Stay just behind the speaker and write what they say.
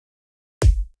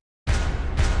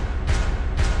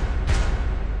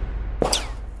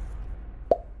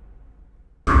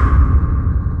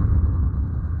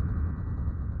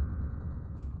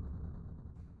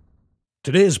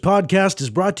Today's podcast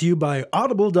is brought to you by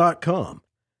Audible.com.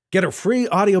 Get a free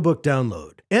audiobook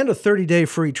download and a 30-day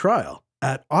free trial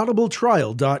at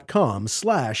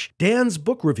audibletrial.com/Dan's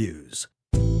Book Reviews.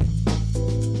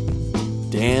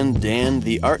 Dan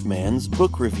the Art Man's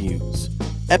Book Reviews,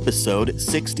 Episode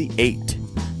 68,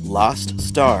 Lost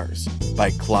Stars by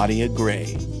Claudia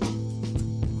Gray.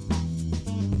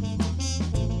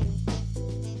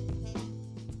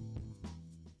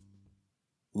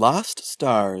 Lost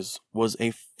Stars was a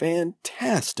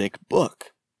fantastic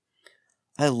book.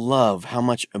 I love how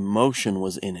much emotion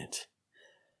was in it.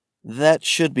 That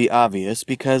should be obvious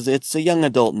because it's a young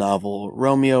adult novel,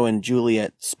 Romeo and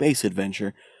Juliet space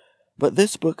adventure, but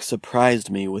this book surprised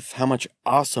me with how much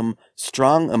awesome,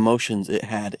 strong emotions it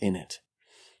had in it.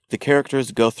 The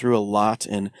characters go through a lot,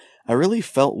 and I really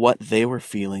felt what they were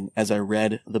feeling as I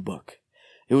read the book.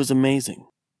 It was amazing.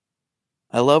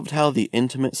 I loved how the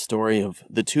intimate story of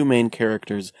the two main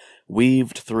characters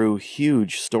weaved through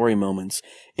huge story moments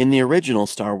in the original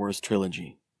Star Wars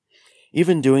trilogy,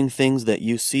 even doing things that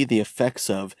you see the effects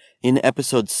of in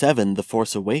Episode 7, The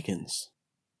Force Awakens.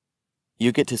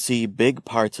 You get to see big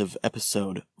parts of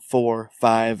Episode 4,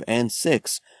 5, and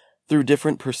 6 through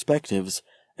different perspectives,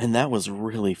 and that was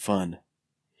really fun.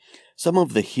 Some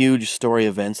of the huge story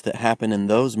events that happen in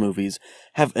those movies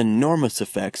have enormous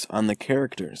effects on the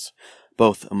characters,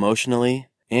 both emotionally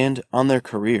and on their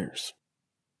careers.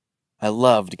 I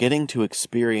loved getting to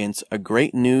experience a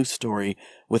great new story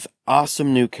with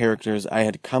awesome new characters I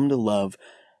had come to love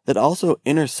that also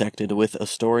intersected with a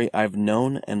story I've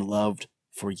known and loved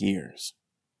for years.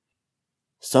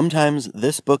 Sometimes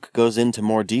this book goes into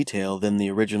more detail than the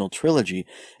original trilogy,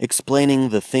 explaining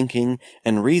the thinking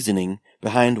and reasoning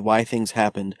behind why things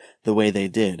happened the way they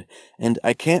did, and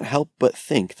I can't help but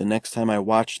think the next time I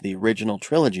watch the original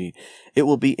trilogy, it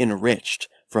will be enriched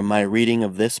from my reading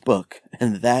of this book,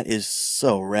 and that is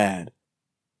so rad.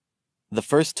 The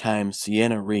first time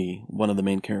Sienna Rhee, one of the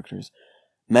main characters,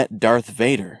 met Darth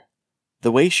Vader,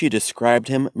 the way she described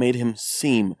him made him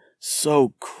seem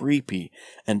so creepy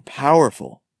and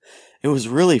powerful. It was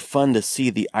really fun to see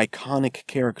the iconic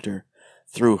character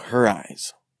through her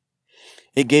eyes.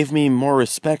 It gave me more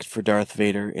respect for Darth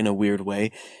Vader in a weird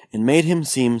way, and made him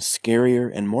seem scarier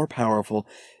and more powerful,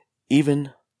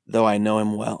 even though I know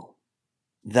him well.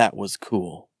 That was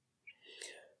cool.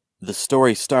 The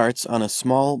story starts on a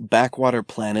small backwater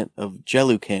planet of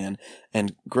Jelucan,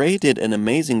 and Gray did an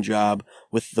amazing job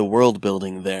with the world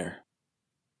building there.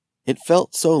 It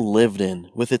felt so lived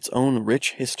in, with its own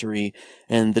rich history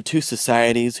and the two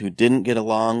societies who didn't get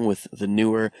along with the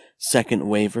newer Second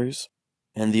Wavers,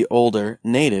 and the older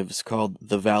natives called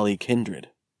the Valley Kindred.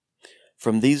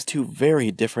 From these two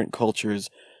very different cultures,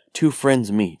 two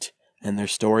friends meet, and their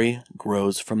story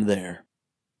grows from there.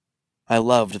 I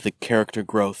loved the character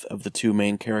growth of the two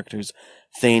main characters,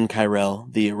 Thane Kyrell,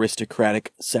 the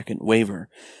aristocratic Second Waver,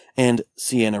 and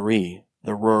Sienna Rhee,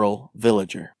 the rural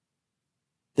villager.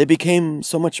 They became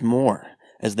so much more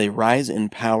as they rise in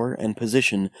power and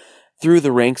position through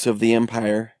the ranks of the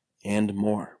Empire and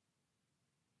more.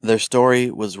 Their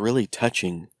story was really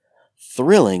touching,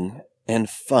 thrilling, and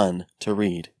fun to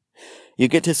read. You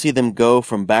get to see them go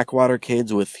from backwater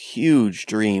kids with huge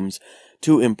dreams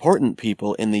to important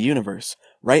people in the universe,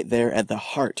 right there at the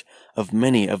heart of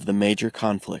many of the major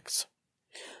conflicts.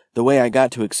 The way I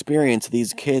got to experience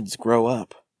these kids grow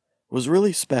up was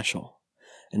really special,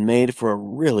 and made for a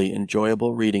really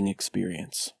enjoyable reading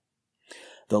experience.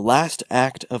 The last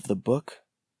act of the book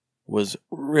was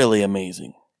really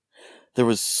amazing. There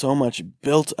was so much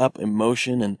built-up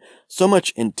emotion and so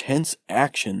much intense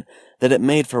action that it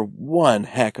made for one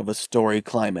heck of a story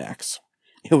climax.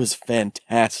 It was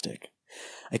fantastic.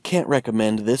 I can't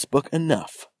recommend this book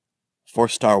enough for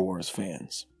Star Wars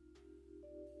fans.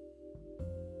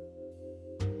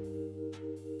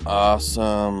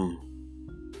 Awesome.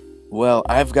 Well,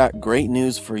 I've got great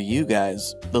news for you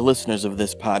guys, the listeners of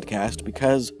this podcast,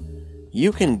 because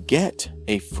you can get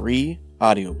a free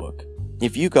audiobook.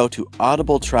 If you go to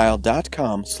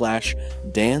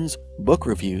audibletrial.com/Dan's Book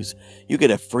Reviews, you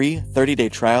get a free 30-day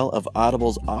trial of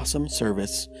Audible's awesome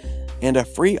service and a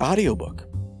free audiobook.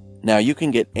 Now, you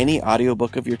can get any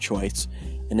audiobook of your choice,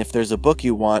 and if there's a book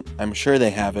you want, I'm sure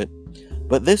they have it.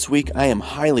 But this week, I am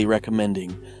highly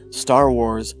recommending Star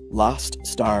Wars Lost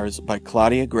Stars by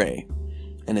Claudia Gray,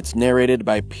 and it's narrated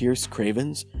by Pierce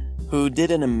Cravens, who did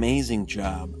an amazing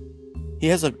job. He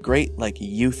has a great,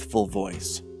 youthful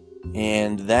voice,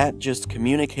 and that just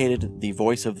communicated the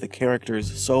voice of the characters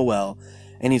so well,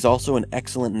 and he's also an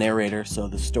excellent narrator, so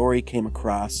the story came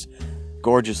across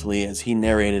gorgeously as he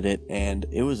narrated it, and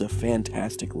it was a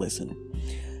fantastic listen.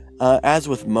 As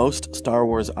with most Star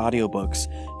Wars audiobooks,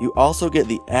 you also get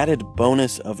the added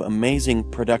bonus of amazing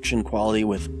production quality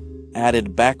with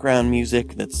added background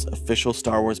music that's official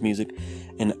Star Wars music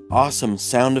and awesome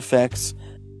sound effects.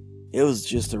 It was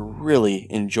just a really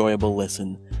enjoyable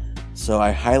listen, so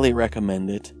I highly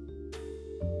recommend it.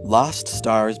 Lost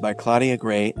Stars by Claudia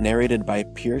Gray, narrated by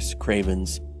Pierce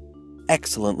Cravens.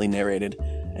 Excellently narrated,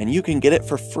 and you can get it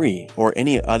for free or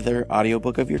any other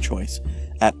audiobook of your choice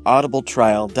at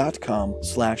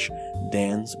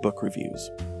audibletrial.com/Dan's Book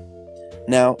Reviews.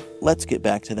 Now, let's get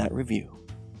back to that review.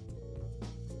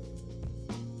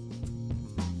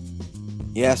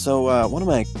 Yeah, so one of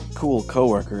my cool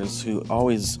coworkers who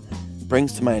always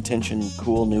brings to my attention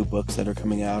cool new books that are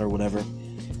coming out or whatever,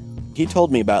 he told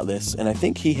me about this, and I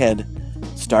think he had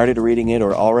started reading it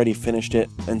or already finished it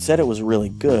and said it was really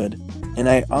good, and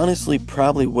I honestly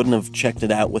probably wouldn't have checked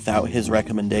it out without his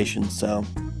recommendation, so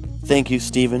thank you,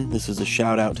 Steven. This is a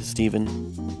shout out to Steven.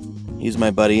 He's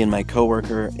my buddy and my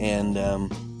coworker, and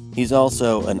he's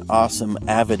also an awesome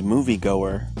avid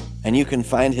moviegoer, and you can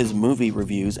find his movie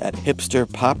reviews at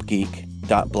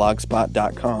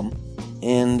hipsterpopgeek.blogspot.com,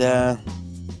 and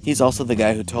he's also the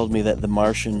guy who told me that The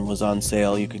Martian was on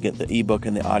sale. You could get the ebook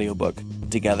and the audiobook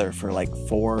together for like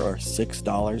 $4 or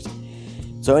 $6.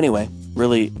 So anyway,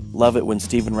 really love it when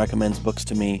Steven recommends books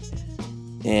to me,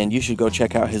 and you should go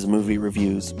check out his movie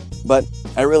reviews. But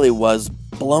I really was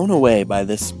blown away by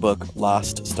this book,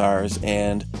 Lost Stars,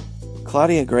 and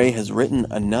Claudia Gray has written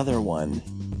another one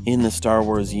in the Star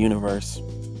Wars universe.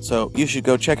 So you should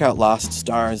go check out Lost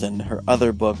Stars and her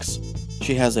other books.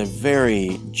 She has a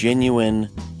very genuine,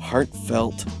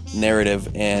 heartfelt narrative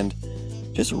and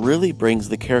just really brings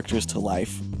the characters to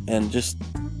life. And just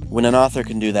when an author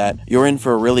can do that, you're in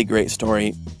for a really great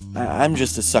story. I'm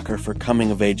just a sucker for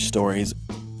coming-of-age stories.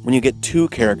 When you get two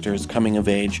characters coming of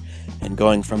age and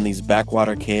going from these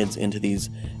backwater kids into these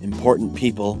important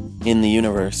people in the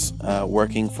universe,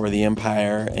 working for the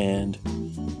Empire and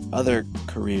other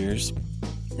careers,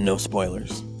 no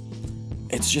spoilers.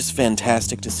 It's just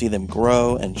fantastic to see them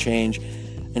grow and change,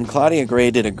 and Claudia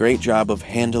Gray did a great job of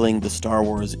handling the Star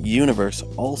Wars universe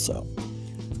also.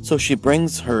 So she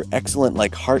brings her excellent,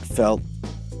 heartfelt,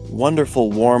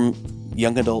 wonderful, warm,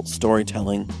 young adult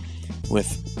storytelling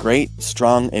with great,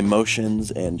 strong emotions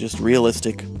and just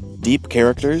realistic, deep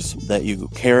characters that you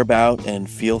care about and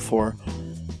feel for.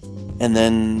 And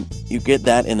then you get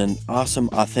that in an awesome,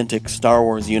 authentic Star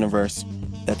Wars universe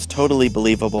that's totally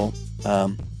believable.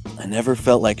 I never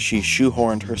felt like she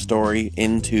shoehorned her story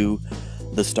into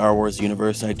the Star Wars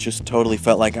universe. I just totally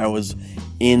felt like I was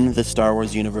in the Star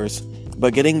Wars universe,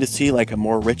 but getting to see a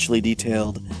more richly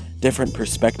detailed, different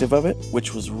perspective of it,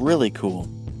 which was really cool.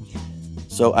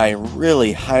 So I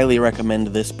really highly recommend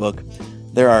this book.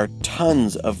 There are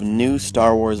tons of new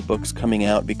Star Wars books coming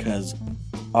out because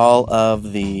all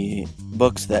of the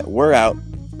books that were out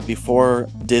before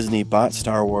Disney bought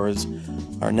Star Wars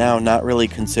are now not really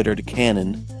considered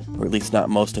canon, or at least not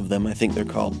most of them. I think they're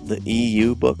called the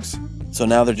EU books. So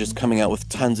now they're just coming out with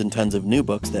tons and tons of new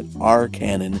books that are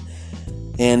canon.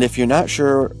 And if you're not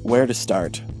sure where to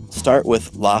start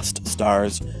with Lost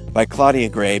Stars by Claudia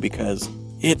Gray, because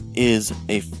it is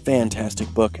a fantastic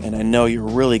book and I know you're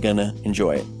really gonna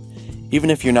enjoy it. Even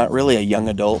if you're not really a young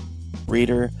adult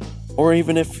reader, or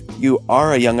even if you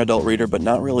are a young adult reader but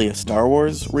not really a Star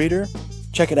Wars reader,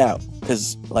 check it out.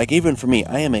 Because, even for me,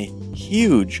 I am a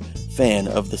huge fan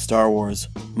of the Star Wars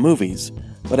movies,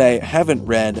 but I haven't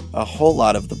read a whole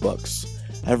lot of the books.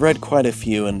 I've read quite a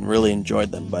few and really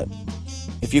enjoyed them, but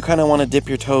if you kind of want to dip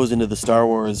your toes into the Star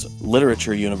Wars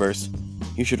literature universe,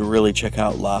 you should really check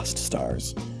out Lost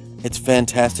Stars. It's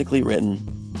fantastically written.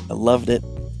 I loved it.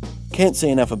 Can't say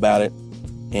enough about it.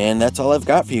 And that's all I've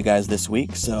got for you guys this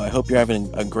week, so I hope you're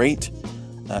having a great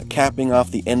capping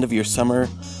off the end of your summer,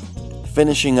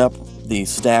 finishing up the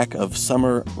stack of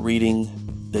summer reading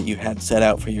that you had set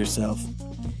out for yourself.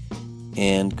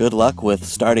 And good luck with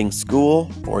starting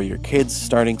school, or your kids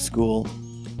starting school,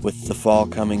 with the fall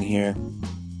coming here.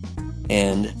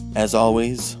 And as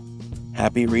always,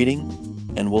 happy reading,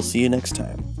 and we'll see you next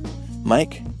time.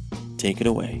 Mike, take it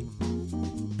away.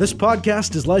 This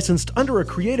podcast is licensed under a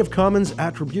Creative Commons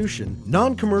Attribution,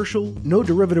 non-commercial, no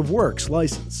derivative works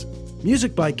license.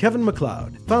 Music by Kevin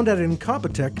MacLeod, found at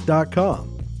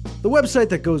Incompetech.com. The website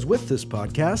that goes with this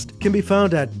podcast can be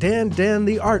found at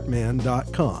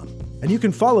dantheartman.com. And you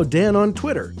can follow Dan on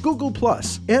Twitter, Google+,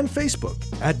 and Facebook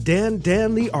at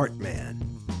dantheartman.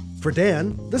 For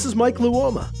Dan, this is Mike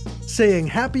Luoma, saying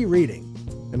happy reading,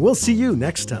 and we'll see you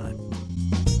next time.